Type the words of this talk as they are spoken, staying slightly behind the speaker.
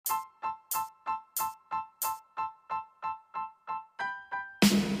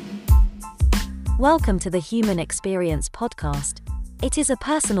Welcome to the Human Experience Podcast. It is a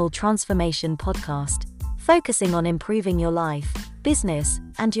personal transformation podcast, focusing on improving your life, business,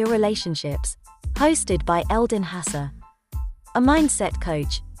 and your relationships. Hosted by Eldin Hasser, a mindset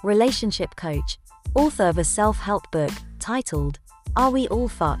coach, relationship coach, author of a self-help book titled, Are We All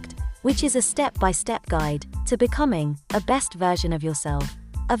Fucked?, which is a step-by-step guide to becoming a best version of yourself.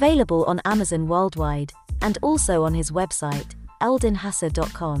 Available on Amazon worldwide, and also on his website,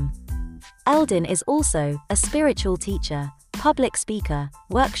 eldinhasser.com. Eldin is also a spiritual teacher, public speaker,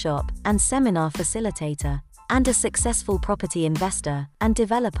 workshop and seminar facilitator, and a successful property investor and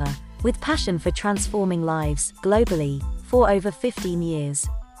developer, with passion for transforming lives globally for over 15 years.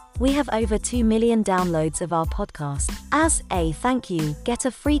 We have over 2 million downloads of our podcast. As a thank you, get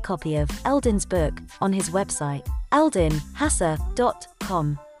a free copy of Eldin's book on his website,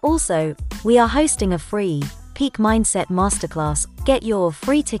 eldinhasser.com. Also, we are hosting a free Peak Mindset Masterclass. Get your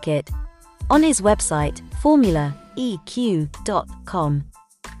free ticket on his website, formulaeq.com,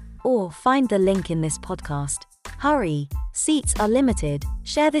 or find the link in this podcast. Hurry, seats are limited.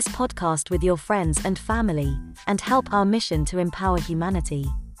 Share this podcast with your friends and family, and help our mission to empower humanity.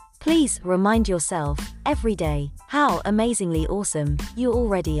 Please remind yourself, every day, how amazingly awesome you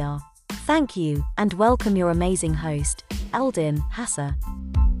already are. Thank you, and welcome your amazing host, Eldin Hasser.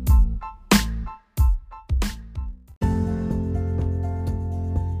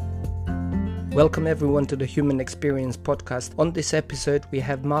 Welcome everyone to the Human Experience Podcast. On this episode, we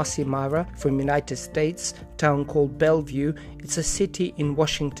have Marra from United States, town called Bellevue. It's a city in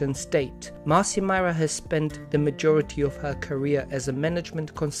Washington State. Marra has spent the majority of her career as a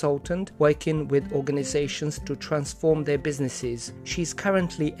management consultant, working with organizations to transform their businesses. She's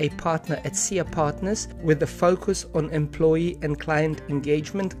currently a partner at SIA Partners with a focus on employee and client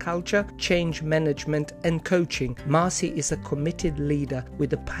engagement culture, change management, and coaching. Marci is a committed leader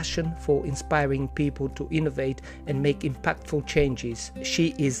with a passion for inspiring people to innovate and make impactful changes.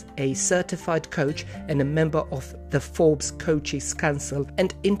 She is a certified coach and a member of the Forbes Coaches Council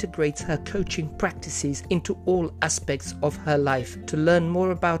and integrates her coaching practices into all aspects of her life. To learn more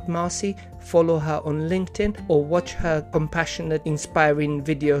about Marci, follow her on LinkedIn or watch her compassionate, inspiring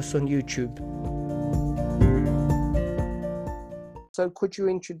videos on YouTube. So could you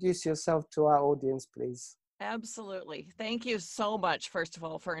introduce yourself to our audience, please? Absolutely. Thank you so much, first of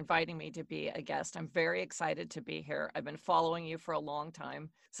all, for inviting me to be a guest. I'm very excited to be here. I've been following you for a long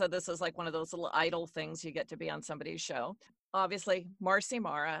time. So this is like one of those little idle things you get to be on somebody's show. Obviously,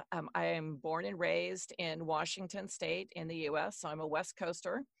 Marra. I am born and raised in Washington State in the U.S., so I'm a West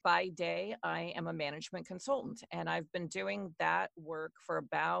Coaster. By day, I am a management consultant, and I've been doing that work for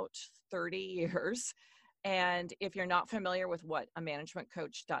about 30 years. And if you're not familiar with what a management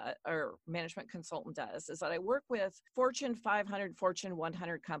coach does or management consultant does, is that I work with Fortune 500, Fortune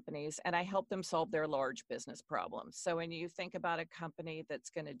 100 companies, and I help them solve their large business problems. So when you think about a company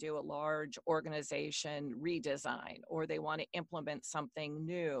that's going to do a large organization redesign, or they want to implement something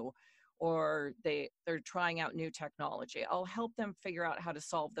new, or they're trying out new technology, I'll help them figure out how to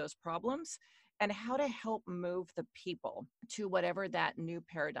solve those problems and how to help move the people to whatever that new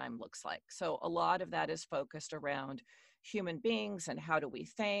paradigm looks like. So a lot of that is focused around human beings and how do we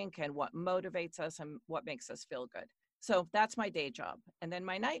think and what motivates us and what makes us feel good. So that's my day job. And then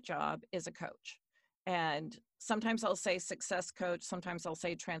my night job is a coach. And sometimes I'll say success coach, sometimes I'll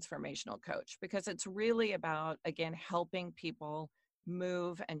say transformational coach, because it's really about, again, helping people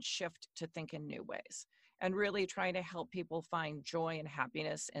move and shift to think in new ways, and really trying to help people find joy and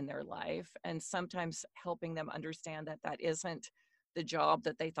happiness in their life, and sometimes helping them understand that that isn't the job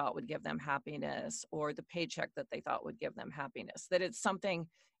that they thought would give them happiness or the paycheck that they thought would give them happiness, that it's something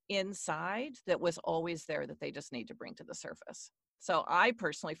inside that was always there that they just need to bring to the surface. So I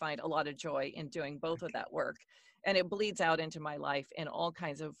personally find a lot of joy in doing both of that work, and it bleeds out into my life in all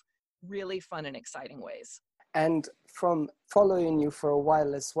kinds of really fun and exciting ways. And from following you for a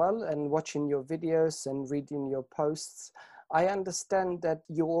while as well and watching your videos and reading your posts, I understand that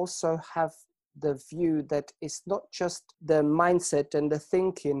you also have the view that it's not just the mindset and the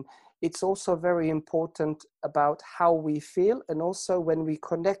thinking, it's also very important about how we feel, and also when we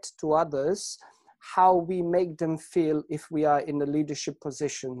connect to others, how we make them feel if we are in the leadership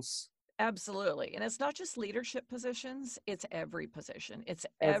positions. Absolutely. And it's not just leadership positions, it's every position. It's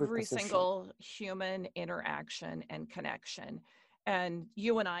every single human interaction and connection. And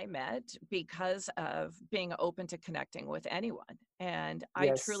you and I met because of being open to connecting with anyone. And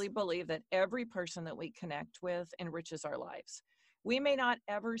I truly believe that every person that we connect with enriches our lives. We may not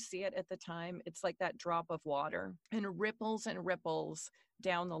ever see it at the time. It's like that drop of water, and ripples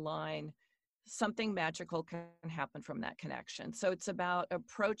down the line something magical can happen from that connection. So it's about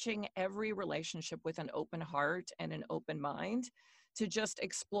approaching every relationship with an open heart and an open mind to just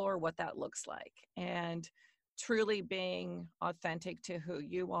explore what that looks like, and truly being authentic to who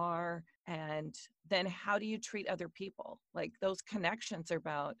you are. And then how do you treat other people? Like, those connections are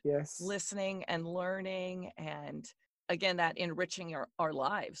about Yes, listening and learning, and again, that enriching our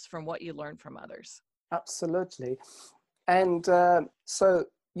lives from what you learn from others. absolutely. And so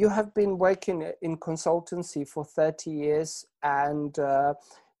you have been working in consultancy for 30 years, and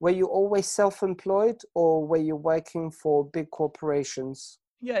were you always self-employed, or were you working for big corporations?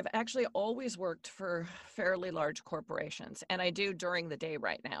 Yeah, I've actually always worked for fairly large corporations, and I do during the day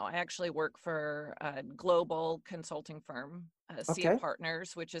right now. I actually work for a global consulting firm, Sia Okay.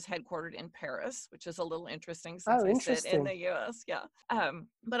 Partners, which is headquartered in Paris, which is a little interesting since Oh, I sit in interesting. the US. Yeah.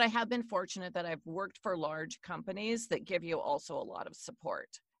 But I have been fortunate that I've worked for large companies that give you also a lot of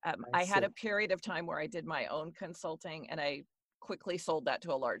support. I I had see. a period of time where I did my own consulting, and I quickly sold that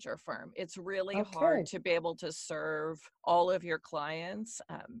to a larger firm. It's really hard Okay. to be able to serve all of your clients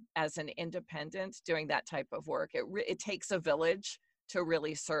as an independent doing that type of work. It takes a village to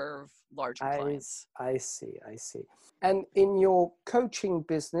really serve larger clients. I see. I see. And in your coaching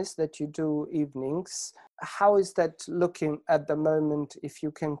business that you do evenings, how is that looking at the moment, if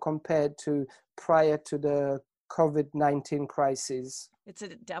you can compare to prior to the COVID-19 crisis? It's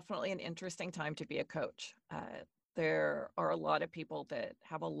definitely an interesting time to be a coach. There are a lot of people that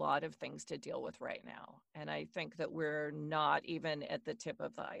have a lot of things to deal with right now. And I think that we're not even at the tip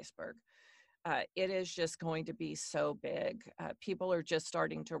of the iceberg. It is just going to be so big. People are just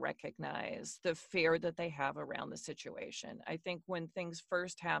starting to recognize the fear that they have around the situation. I think when things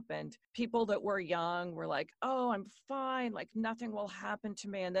first happened, people that were young were like, oh, I'm fine, like nothing will happen to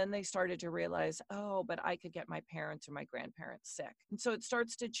me. And then they started to realize, oh, but I could get my parents or my grandparents sick. And so it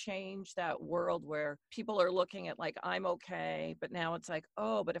starts to change that world where people are looking at like, I'm okay. But now it's like,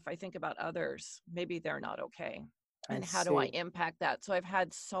 oh, but if I think about others, maybe they're not okay, I and how do I see. impact that? So I've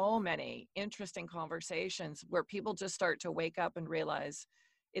had so many interesting conversations where people just start to wake up and realize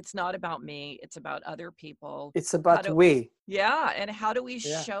it's not about me, it's about other people. It's How about do we. Yeah, and how do we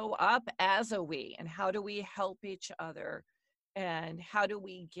Yeah. show up as a we, and how do we help each other, and how do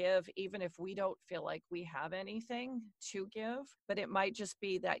we give even if we don't feel like we have anything to give, but it might just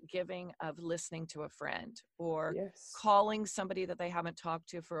be that giving of listening to a friend, or Yes. calling somebody that they haven't talked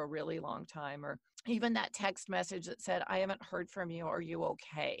to for a really long time, or even that text message that said, I haven't heard from you, are you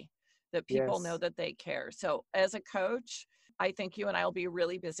okay? That people know Yes. that they care. So as a coach, I think you and I will be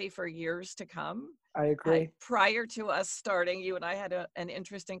really busy for years to come. I agree. Prior to us starting, you and I had an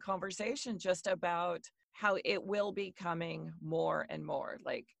interesting conversation just about how it will be coming more and more.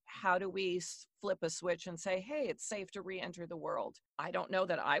 Like, how do we flip a switch and say, hey, it's safe to re-enter the world? I don't know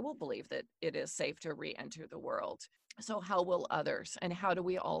that I will believe that it is safe to re-enter the world. So how will others, and how do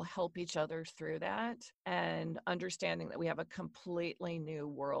we all help each other through that? And understanding that we have a completely new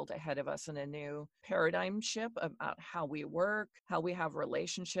world ahead of us, and a new paradigm shift about how we work, how we have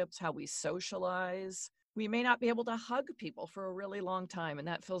relationships, how we socialize. We may not be able to hug people for a really long time, and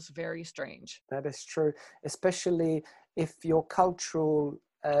that feels very strange. That is true, especially if your cultural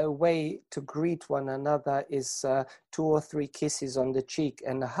way to greet one another is two or three kisses on the cheek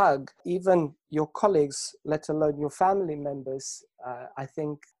and a hug. Even your colleagues, let alone your family members, I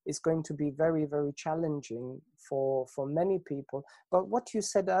think is going to be very, very challenging for many people. But what you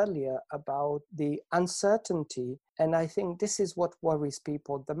said earlier about the uncertainty, and I think this is what worries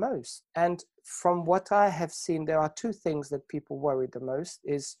people the most. And from what I have seen, there are two things that people worry the most.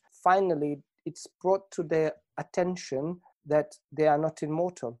 Is finally it's brought to their attention that they are not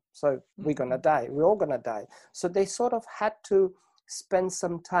immortal. So we're going to Mhm. die. We're all going to die. So they sort of had to spend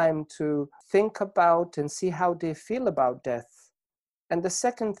some time to think about and see how they feel about death. And the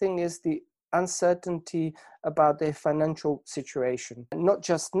second thing is the uncertainty about their financial situation, not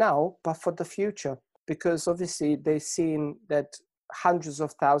just now, but for the future. Because obviously they've seen that hundreds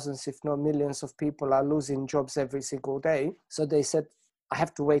of thousands, if not millions of people are losing jobs every single day. So they said, I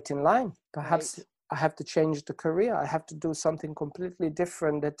have to wait in line. Perhaps Right. I have to change the career. I have to do something completely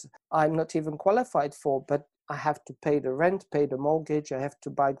different that I'm not even qualified for, but I have to pay the rent, pay the mortgage. I have to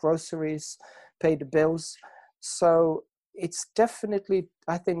buy groceries, pay the bills. So it's definitely,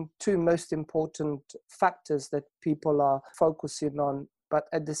 I think, two most important factors that people are focusing on. But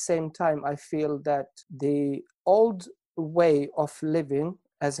at the same time, I feel that the old way of living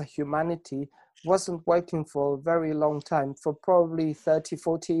as a humanity wasn't working for a very long time, for probably 30,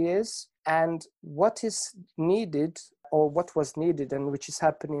 40 years. And what is needed or what was needed and which is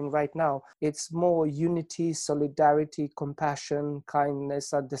happening right now. It's more unity, solidarity, compassion,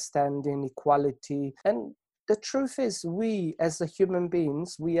 kindness, understanding, equality. And the truth is, we as the human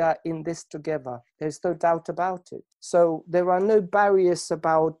beings, we are in this together. There's no doubt about it. So there are no barriers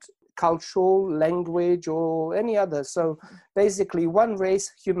about cultural, language, or any other. So basically, one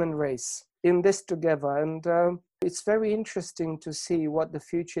race, human race, in this together. And it's very interesting to see what the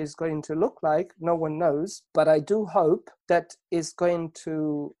future is going to look like. No one knows, but I do hope that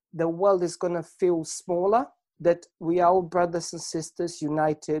the world is going to feel smaller, that we are all brothers and sisters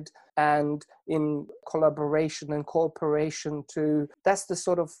united and in collaboration and cooperation that's the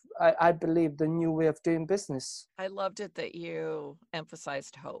sort of, I believe, the new way of doing business. I loved it that you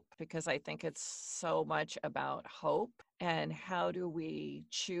emphasized hope, because I think it's so much about hope and how do we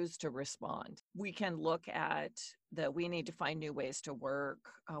choose to respond. We can look at that we need to find new ways to work.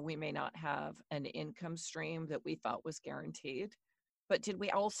 We may not have an income stream that we thought was guaranteed. But did we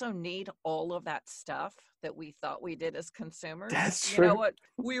also need all of that stuff that we thought we did as consumers? That's You know true. what?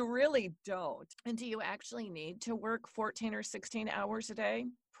 We really don't. And do you actually need to work 14 or 16 hours a day?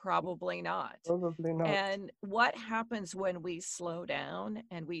 Probably not. Probably not. And what happens when we slow down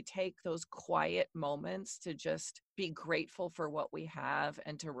and we take those quiet moments to just be grateful for what we have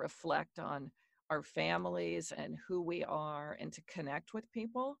and to reflect on our families and who we are and to connect with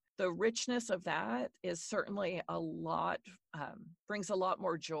people? The richness of that is certainly brings a lot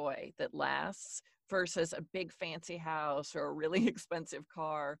more joy that lasts versus a big fancy house or a really expensive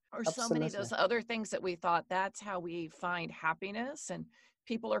car or so many of those other things that we thought that's how we find happiness. And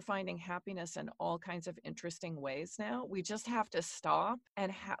people are finding happiness in all kinds of interesting ways now. We just have to stop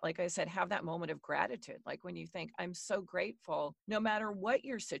and, like I said, have that moment of gratitude. Like when you think, I'm so grateful, no matter what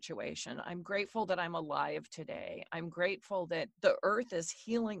your situation, I'm grateful that I'm alive today. I'm grateful that the earth is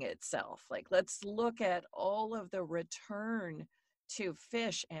healing itself. Like, let's look at all of the return to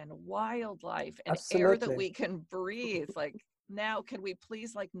fish and wildlife and air that we can breathe. Like, now, can we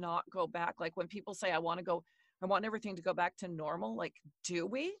please not go back? Like when people say, I want everything to go back to normal. Like, do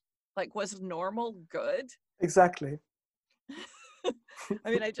we? Like, was normal good? Exactly.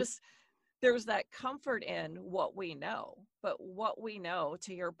 I mean, there's that comfort in what we know, but what we know,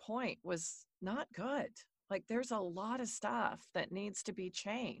 to your point, was not good. Like, there's a lot of stuff that needs to be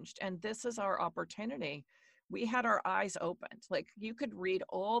changed. And this is our opportunity. We had our eyes opened. Like, you could read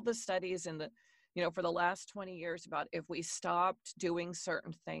all the studies for the last 20 years about if we stopped doing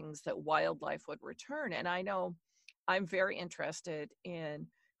certain things that wildlife would return. And I know I'm very interested in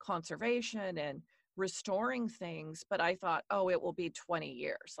conservation and restoring things, but I thought, it will be 20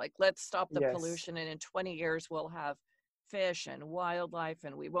 years. Like, let's stop the pollution. And in 20 years, we'll have fish and wildlife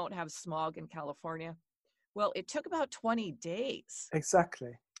and we won't have smog in California. Well, it took about 20 days.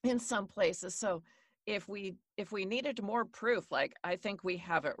 Exactly. In some places. So if we needed more proof, like, I think we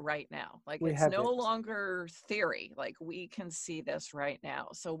have it right now. Like, it's no longer theory. Like, we can see this right now.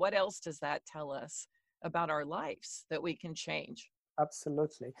 So what else does that tell us about our lives that we can change?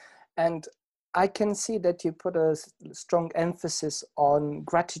 Absolutely. And I can see that you put a strong emphasis on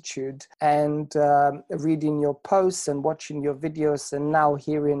gratitude, and reading your posts and watching your videos and now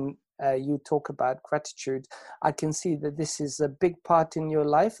hearing you talk about gratitude, I can see that this is a big part in your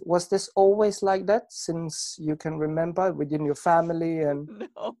life. Was this always like that since you can remember within your family? And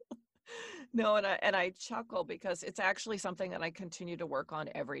No, and I chuckle because it's actually something that I continue to work on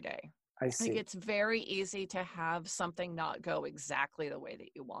every day. I see. Like, it's very easy to have something not go exactly the way that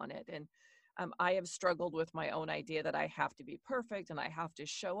you want it. And I have struggled with my own idea that I have to be perfect and I have to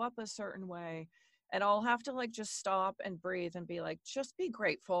show up a certain way. And I'll have to just stop and breathe and be like, just be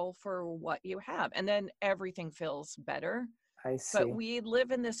grateful for what you have. And then everything feels better. I see. But we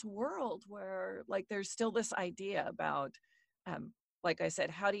live in this world where there's still this idea about, like I said,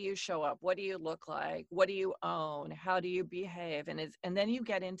 how do you show up? What do you look like? What do you own? How do you behave? And then you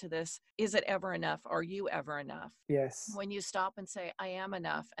get into this, is it ever enough? Are you ever enough? Yes. When you stop and say, I am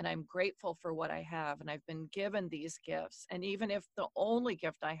enough and I'm grateful for what I have and I've been given these gifts. And even if the only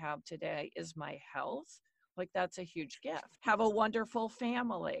gift I have today is my health, that's a huge gift. Have a wonderful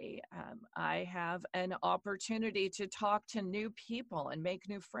family. I have an opportunity to talk to new people and make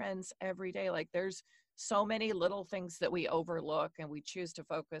new friends every day. There's so many little things that we overlook and we choose to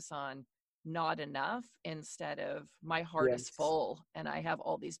focus on not enough instead of my heart is full and I have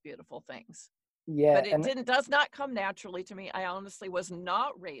all these beautiful things. Yeah. But it does not come naturally to me. I honestly was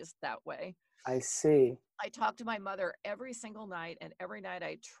not raised that way. I see. I talk to my mother every single night, and every night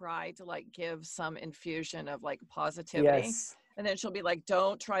I try to give some infusion of positivity. Yes. And then she'll be like,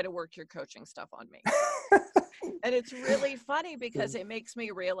 don't try to work your coaching stuff on me. And it's really funny because it makes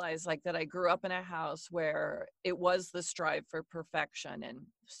me realize like that I grew up in a house where it was the strive for perfection and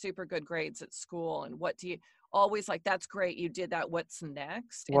super good grades at school. And what do you always like, that's great, you did that, what's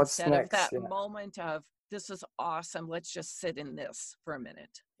next? What's Instead of next? that Yeah. moment of, this is awesome, let's just sit in this for a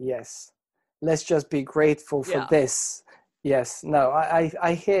minute. Yes. Let's just be grateful for Yeah. this. Yes. No,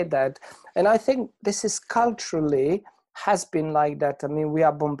 I hear that. And I think this is culturally has been like that. I mean, we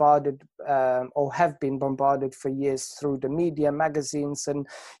are bombarded or have been bombarded for years through the media, magazines, and,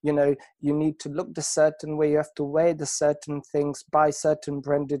 you know, you need to look the certain way, you have to wear the certain things, buy certain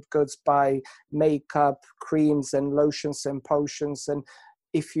branded goods, buy makeup, creams and lotions and potions. And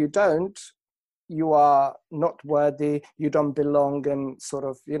if you don't, you are not worthy, you don't belong, and sort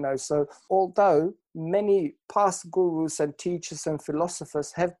of, you know. So although many past gurus and teachers and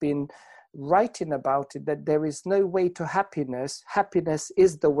philosophers have been writing about it, that there is no way to happiness, happiness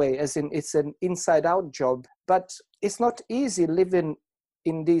is the way, as in it's an inside out job. But it's not easy living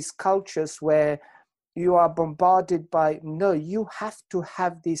in these cultures where you are bombarded by, no, you have to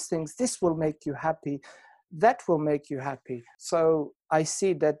have these things, this will make you happy, that will make you happy. So I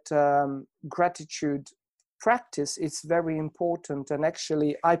see that gratitude practice is very important. And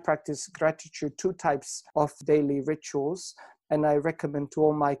actually, I practice gratitude, 2 types of daily rituals, and I recommend to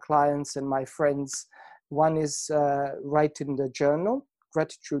all my clients and my friends. One is writing the journal,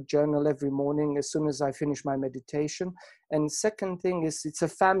 gratitude journal every morning as soon as I finish my meditation. And second thing is, it's a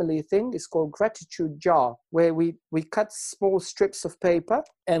family thing. It's called gratitude jar, where we cut small strips of paper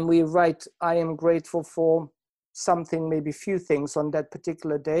and we write, I am grateful for something, maybe few things on that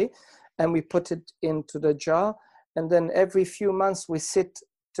particular day. And we put it into the jar. And then every few months we sit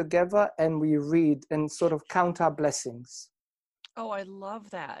together and we read and sort of count our blessings. Oh, I love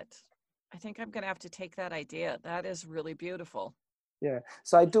that. I think I'm going to have to take that idea. That is really beautiful. Yeah.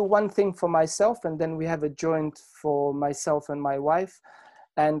 So I do one thing for myself, and then we have a joint for myself and my wife.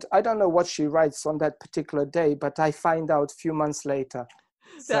 And I don't know what she writes on that particular day, but I find out a few months later.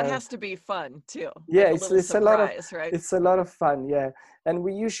 That So has to be fun too. yeah, Like a little surprise, right? it's a lot of fun. Yeah. And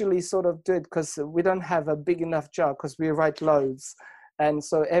we usually sort of do it because we don't have a big enough jar, because we write loads. And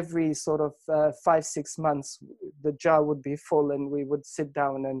so every sort of 5-6 months, the jar would be full, and we would sit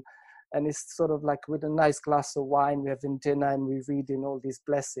down and it's sort of like with a nice glass of wine, we're having dinner and we're reading all these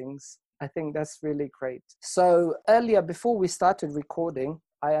blessings. I think that's really great. So earlier, before we started recording,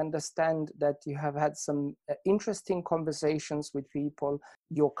 I understand that you have had some interesting conversations with people,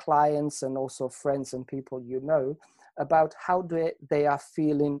 your clients and also friends and people you know, about how they are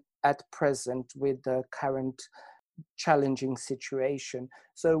feeling at present with the current challenging situation.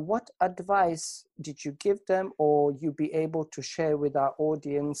 So what advice did you give them, or you be able to share with our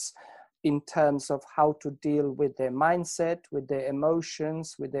audience in terms of how to deal with their mindset, with their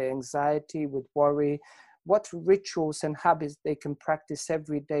emotions, with their anxiety, with worry? What rituals and habits they can practice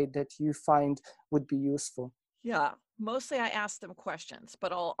every day that you find would be useful? Yeah, mostly I ask them questions,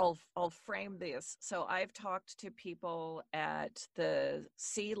 but I'll frame this. So I've talked to people at the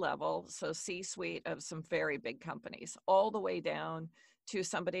C level, so C-suite of some very big companies, all the way down to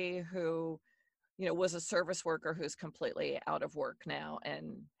somebody who, you know, was a service worker who's completely out of work now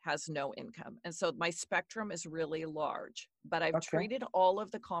and has no income. And so my spectrum is really large, but I've Okay. treated all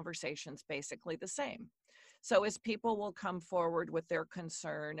of the conversations basically the same. So as people will come forward with their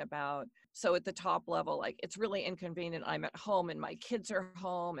concern about, so at the top level, like, it's really inconvenient, I'm at home and my kids are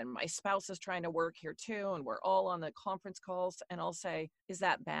home and my spouse is trying to work here too, and we're all on the conference calls, and I'll say, is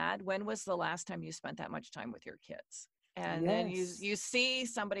that bad? When was the last time you spent that much time with your kids? And then Yes. you see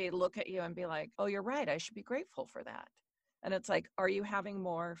somebody look at you and be like, oh, you're right, I should be grateful for that. And it's like, are you having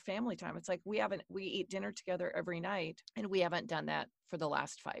more family time? It's like, we eat dinner together every night, and we haven't done that for the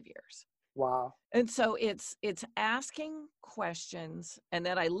last 5 years. Wow. And so it's asking questions, and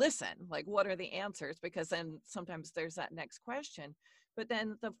then I listen, like, what are the answers? Because then sometimes there's that next question. But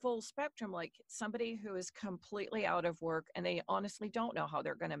then the full spectrum, like somebody who is completely out of work and they honestly don't know how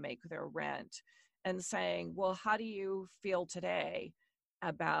they're going to make their rent, and saying, well, how do you feel today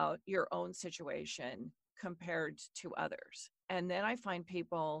about your own situation compared to others? And then I find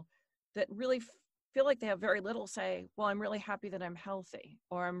people that really feel like they have very little, say, well, I'm really happy that I'm healthy,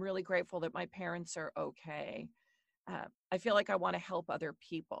 or I'm really grateful that my parents are okay. I feel like I want to help other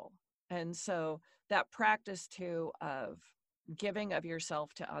people. And so that practice too of giving of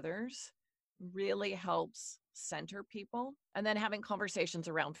yourself to others really helps center people. And then having conversations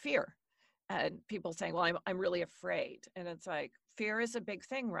around fear, and people saying, well, I'm really afraid. And it's like, fear is a big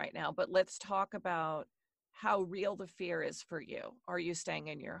thing right now, but let's talk about how real the fear is for you. Are you staying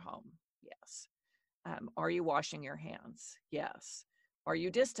in your home? Yes. Are you washing your hands? Yes. Are you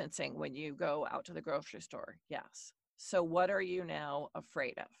distancing when you go out to the grocery store? Yes. So what are you now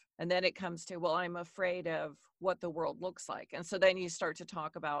afraid of? And then it comes to, well, I'm afraid of what the world looks like. And so then you start to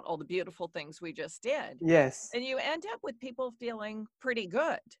talk about all the beautiful things we just did. Yes. And you end up with people feeling pretty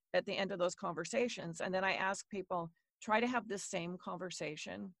good at the end of those conversations. And then I ask people, try to have this same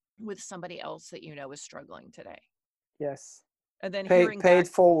conversation with somebody else that you know is struggling today. Yes. And then Pay hearing back, it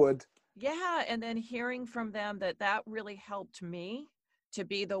forward. yeah, and then hearing from them that really helped me to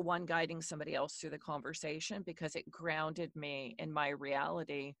be the one guiding somebody else through the conversation, because it grounded me in my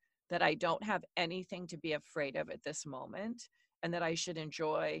reality that I don't have anything to be afraid of at this moment, and that I should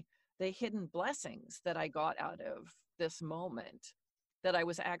enjoy the hidden blessings that I got out of this moment. That I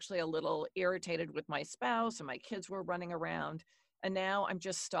was actually a little irritated with my spouse and my kids were running around, and now I'm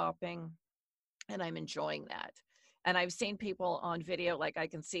just stopping and I'm enjoying that. And I've seen people on video, like I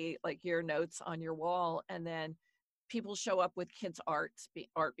can see like your notes on your wall, and then people show up with kids' art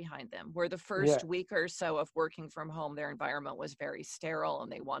behind them, where the Yeah. first week or so of working from home, their environment was very sterile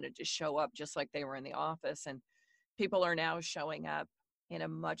and they wanted to show up just like they were in the office. And people are now showing up in a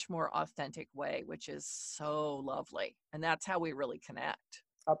much more authentic way, which is so lovely. And that's how we really connect.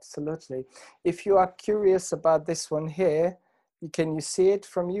 Absolutely. If you are curious about this one here, can you see it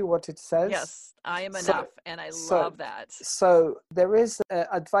from you, what it says? Yes, I am So, enough. And I so, love that. so there is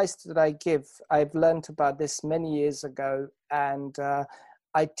advice that I give. I've learned about this many years ago, and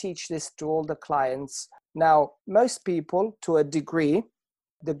I teach this to all the clients. Now, most people, to a degree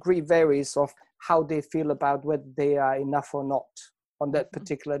varies of how they feel about whether they are enough or not on that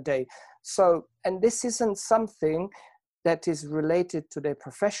particular day. So, and this isn't something that is related to their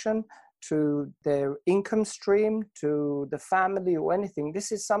profession, to their income stream, to the family or anything.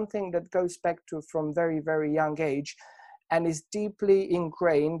 This is something that goes back to from very, very young age and is deeply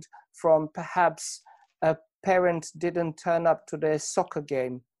ingrained from perhaps a parent didn't turn up to their soccer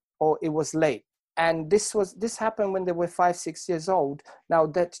game or it was late. And this happened when they were 5, 6 years old. Now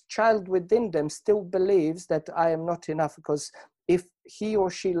that child within them still believes that I am not enough, because if he or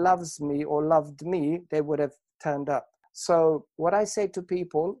she loves me or loved me, they would have turned up. So what I say to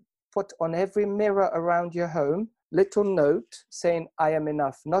people, put on every mirror around your home, little note saying, I am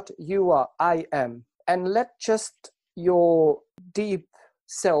enough, not you are, I am. And let just your deep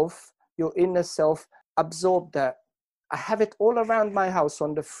self, your inner self, absorb that. I have it all around my house,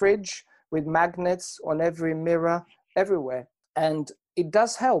 on the fridge, with magnets, on every mirror, everywhere. And it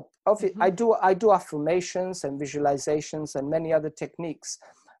does help. I do affirmations and visualizations and many other techniques,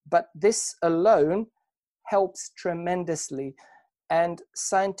 but this alone helps tremendously. And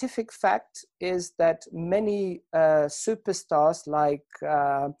scientific fact is that many superstars, like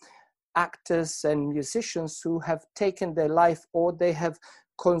actors and musicians who have taken their life, or they have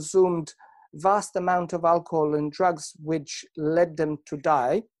consumed vast amount of alcohol and drugs which led them to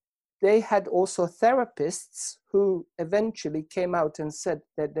die, they had also therapists who eventually came out and said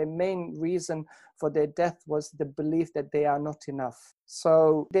that the main reason for their death was the belief that they are not enough.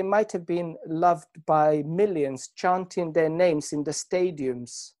 So they might have been loved by millions, chanting their names in the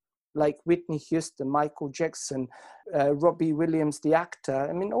stadiums, like Whitney Houston, Michael Jackson, Robbie Williams, the actor.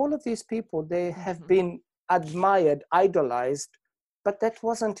 I mean, all of these people, they have been admired, idolized, but that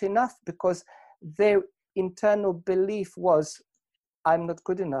wasn't enough, because their internal belief was, I'm not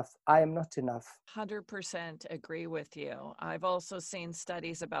good enough. I am not enough. 100% agree with you. I've also seen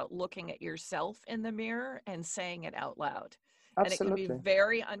studies about looking at yourself in the mirror and saying it out loud. And it can be Absolutely.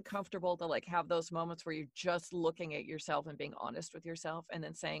 very uncomfortable to like have those moments where you're just looking at yourself and being honest with yourself, and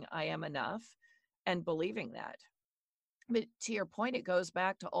then saying, I am enough, and believing that. But to your point, it goes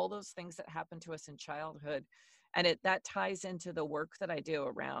back to all those things that happened to us in childhood. And that ties into the work that I do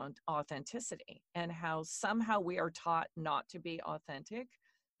around authenticity, and how somehow we are taught not to be authentic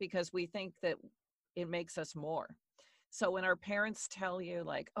because we think that it makes us more. So when our parents tell you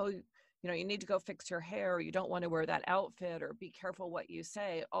like, oh, you need to go fix your hair, or you don't want to wear that outfit, or be careful what you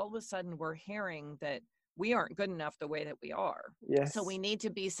say, all of a sudden we're hearing that we aren't good enough the way that we are. Yes. So we need to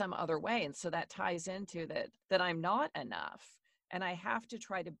be some other way. And so that ties into that I'm not enough. And I have to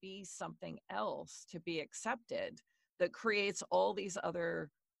try to be something else to be accepted, that creates all these other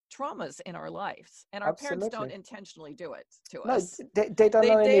traumas in our lives. And our parents Absolutely. don't intentionally do it to No, us. they don't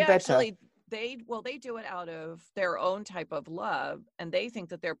know any They better. actually, they do it out of their own type of love. And they think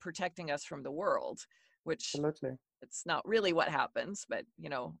that they're protecting us from the world, which Absolutely. it's not really what happens. But,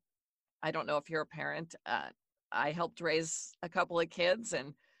 I don't know if you're a parent. I helped raise a couple of kids,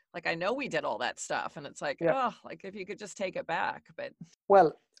 and like, I know we did all that stuff, and it's like, Yeah. oh, like if you could just take it back. But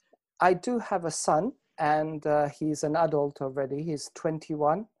Well, I do have a son, and he's an adult already. He's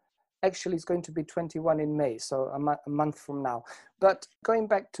 21. Actually, it's going to be 21 in May, so a month from now. But going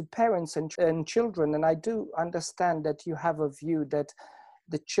back to parents and children, and I do understand that you have a view that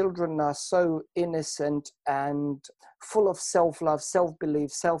the children are so innocent and full of self-love,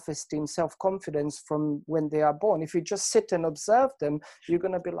 self-belief, self-esteem, self-confidence from when they are born. If you just sit and observe them, you're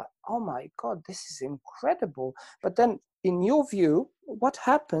going to be like, oh my God, this is incredible. But then in your view, what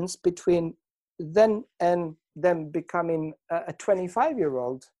happens between then and them becoming a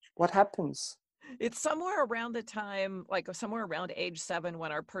 25-year-old? What happens? It's somewhere around the time, like somewhere around age 7,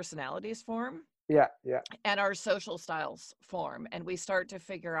 when our personalities form. Yeah, yeah. And our social styles form, and we start to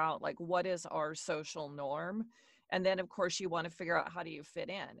figure out like what is our social norm. And then of course you want to figure out how do you fit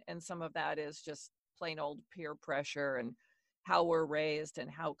in, and some of that is just plain old peer pressure and how we're raised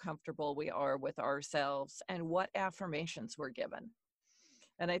and how comfortable we are with ourselves and what affirmations we're given.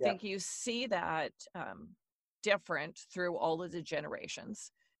 And I Yeah. think you see that different through all of the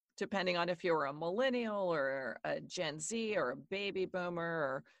generations, depending on if you're a millennial or a Gen Z or a baby boomer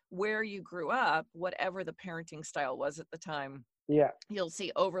or where you grew up, whatever the parenting style was at the time. Yeah. You'll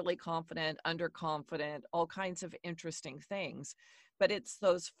see overly confident, underconfident, all kinds of interesting things. But it's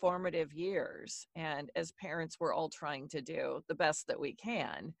those formative years. And as parents, we're all trying to do the best that we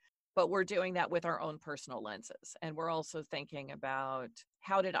can. But we're doing that with our own personal lenses. And we're also thinking about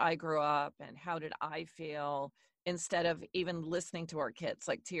how did I grow up and how did I feel, instead of even listening to our kids,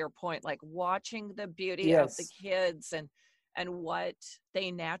 like to your point, like watching the beauty of the Yes. kids and what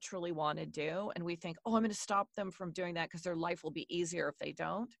they naturally want to do. And we think, oh, I'm going to stop them from doing that because their life will be easier if they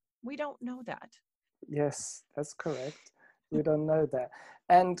don't. We don't know that. Yes, that's correct. We don't know that.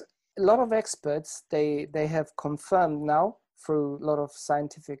 And a lot of experts, they have confirmed now through a lot of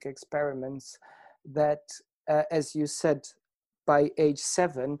scientific experiments that, as you said, by age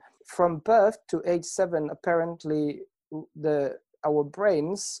 7, from birth to age 7, apparently our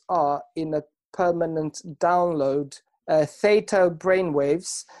brains are in a permanent download, theta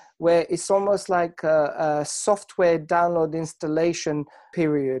brainwaves, where it's almost like a software download installation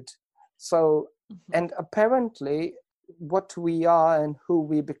period. So, and apparently what we are and who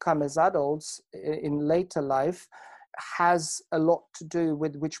we become as adults in later life has a lot to do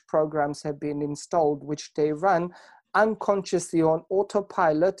with which programs have been installed, which they run unconsciously on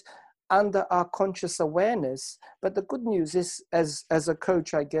autopilot under our conscious awareness. But the good news is, as a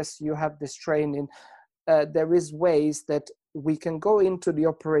coach, I guess you have this training, there is ways that we can go into the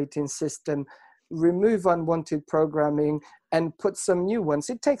operating system, remove unwanted programming, and put some new ones.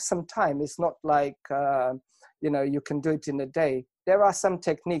 It takes some time. It's not like, you can do it in a day. There are some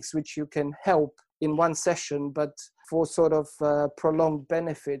techniques which you can help in one session, but for sort of prolonged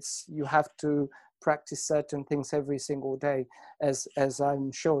benefits, you have to practice certain things every single day, as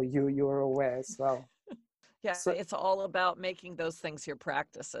I'm sure you're aware as well. Yeah, So, it's all about making those things your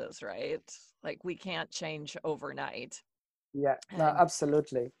practices, right? Like we can't change overnight. yeah, no, And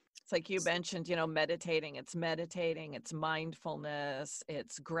absolutely. it's like you mentioned, meditating, it's mindfulness,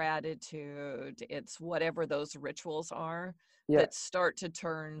 it's gratitude, it's whatever those rituals are Yeah, that start to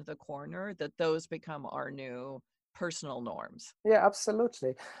turn the corner, that those become our new personal norms. yeah,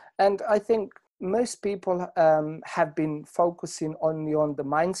 absolutely. And I think most people have been focusing only on the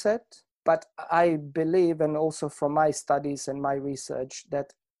mindset, but I believe, and also from my studies and my research,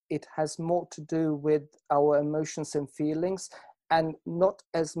 that it has more to do with our emotions and feelings and not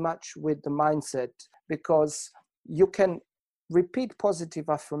as much with the mindset, because you can repeat positive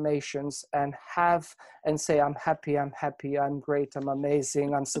affirmations and say, I'm happy, I'm great, I'm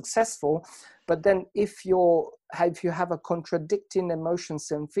amazing, I'm successful. But then if you have a contradicting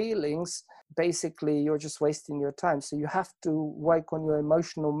emotions and feelings, basically you're just wasting your time. So you have to work on your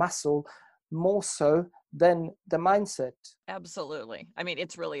emotional muscle more so than the mindset. Absolutely. I mean,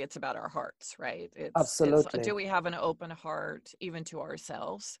 it's about our hearts, right? It's Absolutely. do we have an open heart even to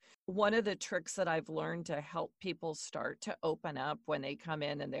ourselves? One of the tricks that I've learned to help people start to open up when they come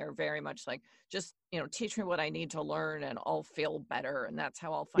in and they're very much like, just, teach me what I need to learn and I'll feel better and that's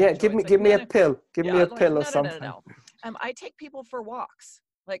how I'll Yeah, find joy. It's like, give me no, a no, pill. Give me yeah, a like, pill or no, no, no, no, something. no. I take people for walks.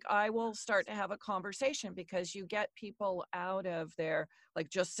 Like I will start to have a conversation because you get people out of their, like,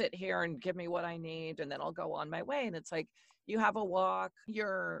 just sit here and give me what I need and then I'll go on my way. And it's like, you have a walk,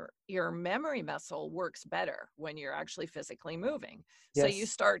 your memory muscle works better when you're actually physically moving. So you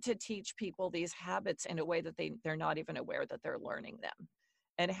Yes. start to teach people these habits in a way that they're not even aware that they're learning them.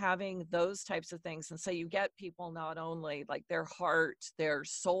 And having those types of things. And so you get people not only like their heart, their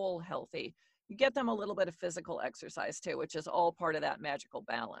soul healthy, you get them a little bit of physical exercise too, which is all part of that magical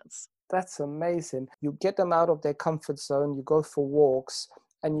balance. That's amazing. You get them out of their comfort zone, you go for walks,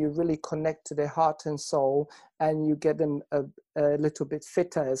 and you really connect to their heart and soul, and you get them a little bit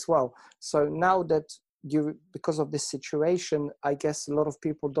fitter as well. So now that because of this situation, I guess a lot of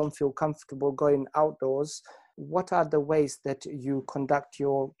people don't feel comfortable going outdoors. What are the ways that you conduct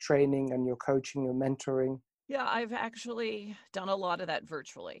your training and your coaching, your mentoring? Yeah, I've actually done a lot of that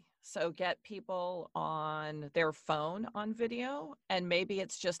virtually. So get people on their phone on video, and maybe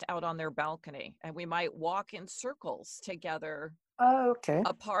it's just out on their balcony, and we might walk in circles together, Oh, okay.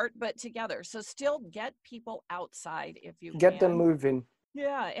 apart, but together. So still get people outside if you Get them can. moving.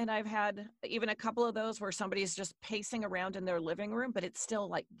 Yeah, and I've had even a couple of those where somebody's just pacing around in their living room, but it's still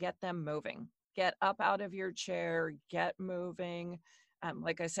like, get them moving. Get up out of your chair, get moving.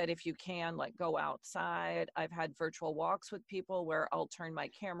 Like I said, if you can, like, go outside. I've had virtual walks with people where I'll turn my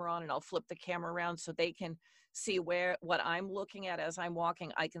camera on and I'll flip the camera around so they can see what I'm looking at as I'm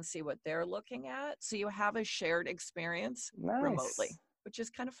walking. I can see what they're looking at. So you have a shared experience remotely, Nice. which is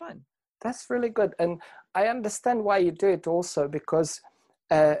kind of fun. That's really good. And I understand why you do it also, because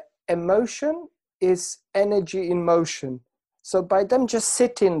uh, emotion is energy in motion. So by them just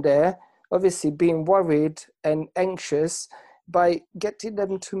sitting there, obviously being worried and anxious, by getting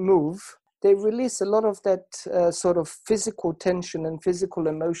them to move, they release a lot of that sort of physical tension and physical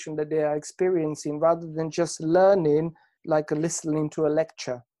emotion that they are experiencing, rather than just learning like listening to a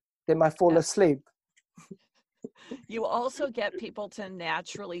lecture. They might fall Yeah. asleep. You also get people to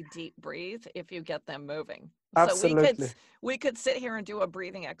naturally deep breathe if you get them moving. So Absolutely. we could sit here and do a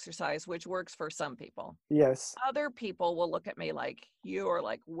breathing exercise, which works for some people. Yes. Other people will look at me like, you are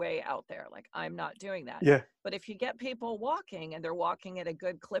like way out there, like I'm not doing that. Yeah. But if you get people walking and they're walking at a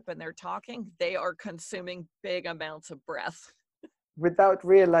good clip and they're talking, they are consuming big amounts of breath. Without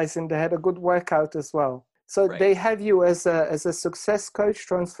realizing they had a good workout as well. So they Right. have you as a success coach,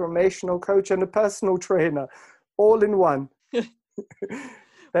 transformational coach, and a personal trainer, all in one.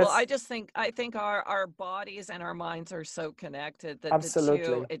 Well, That's I think our bodies and our minds are so connected that the two,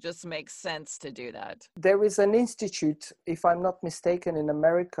 absolutely. it just makes sense to do that. There is an institute, if I'm not mistaken, in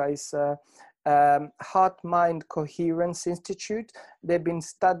America. It's Heart Mind Coherence Institute. They've been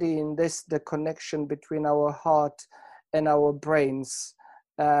studying the connection between our heart and our brains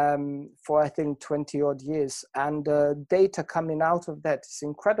for I think 20 odd years, and data coming out of that is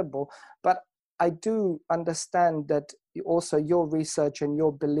incredible. But I do understand that also your research and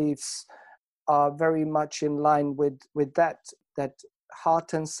your beliefs are very much in line with that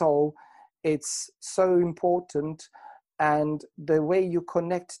heart and soul. It's so important, and the way you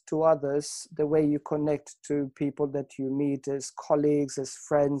connect to others, the way you connect to people that you meet as colleagues, as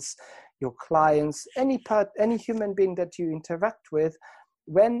friends, your clients, any human being that you interact with,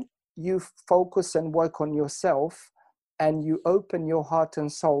 when you focus and work on yourself and you open your heart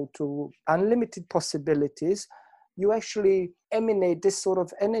and soul to unlimited possibilities, you actually emanate this sort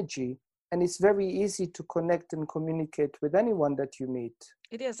of energy, and it's very easy to connect and communicate with anyone that you meet.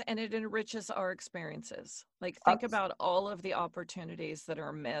 It is, and it enriches our experiences. Like, think Abs- about all of the opportunities that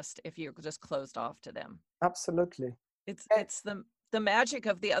are missed if you're just closed off to them. Absolutely. It's the magic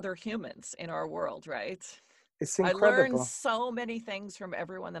of the other humans in our world, right? It's I learn incredible. so many things from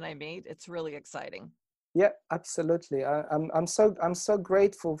everyone that I meet. It's really exciting. Yeah, absolutely. I'm so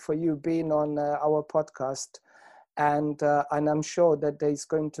grateful for you being on our podcast, and I'm sure that there's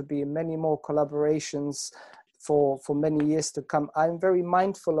going to be many more collaborations for many years to come. I'm very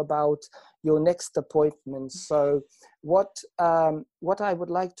mindful about your next appointment. So what I would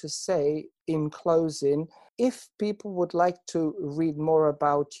like to say in closing, if people would like to read more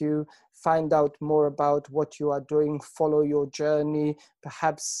about you, find out more about what you are doing, follow your journey,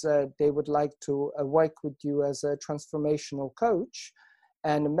 perhaps they would like to work with you as a transformational coach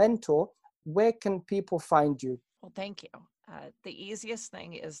and a mentor, where can people find you? Well, thank you. The easiest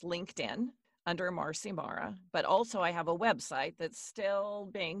thing is LinkedIn under Marci Marra, but also I have a website that's still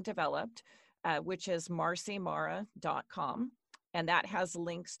being developed, which is marcimarra.com. And that has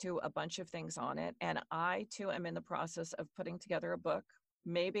links to a bunch of things on it. And I, too, am in the process of putting together a book.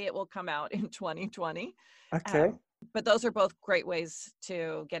 Maybe it will come out in 2020. Okay. Um, but those are both great ways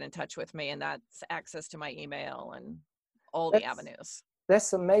to get in touch with me. And that's access to my email and all the That's avenues.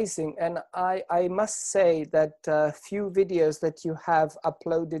 That's amazing. And I must say that few videos that you have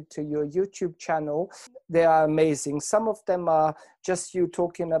uploaded to your YouTube channel, they are amazing. Some of them are just you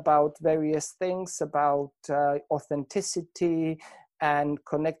talking about various things, about authenticity and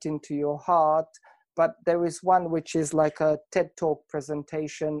connecting to your heart. But there is one which is like a TED Talk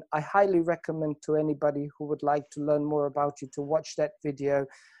presentation. I highly recommend to anybody who would like to learn more about you to watch that video.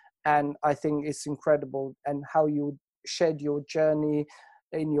 And I think it's incredible, and how you shared your journey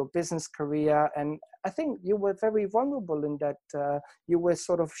in your business career. And I think you were very vulnerable in that you were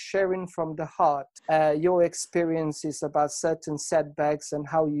sort of sharing from the heart your experiences about certain setbacks and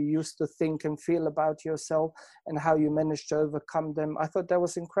how you used to think and feel about yourself and how you managed to overcome them. I thought that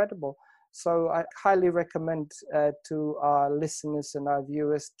was incredible. So I highly recommend to our listeners and our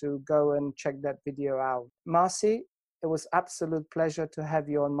viewers to go and check that video out. Marci, it was absolute pleasure to have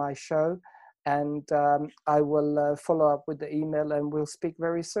you on my show. And I will follow up with the email and we'll speak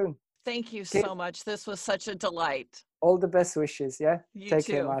very soon. Thank you Okay. so much. This was such a delight. All the best wishes, yeah? You Take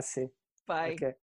care, too. Marci. Bye. Okay.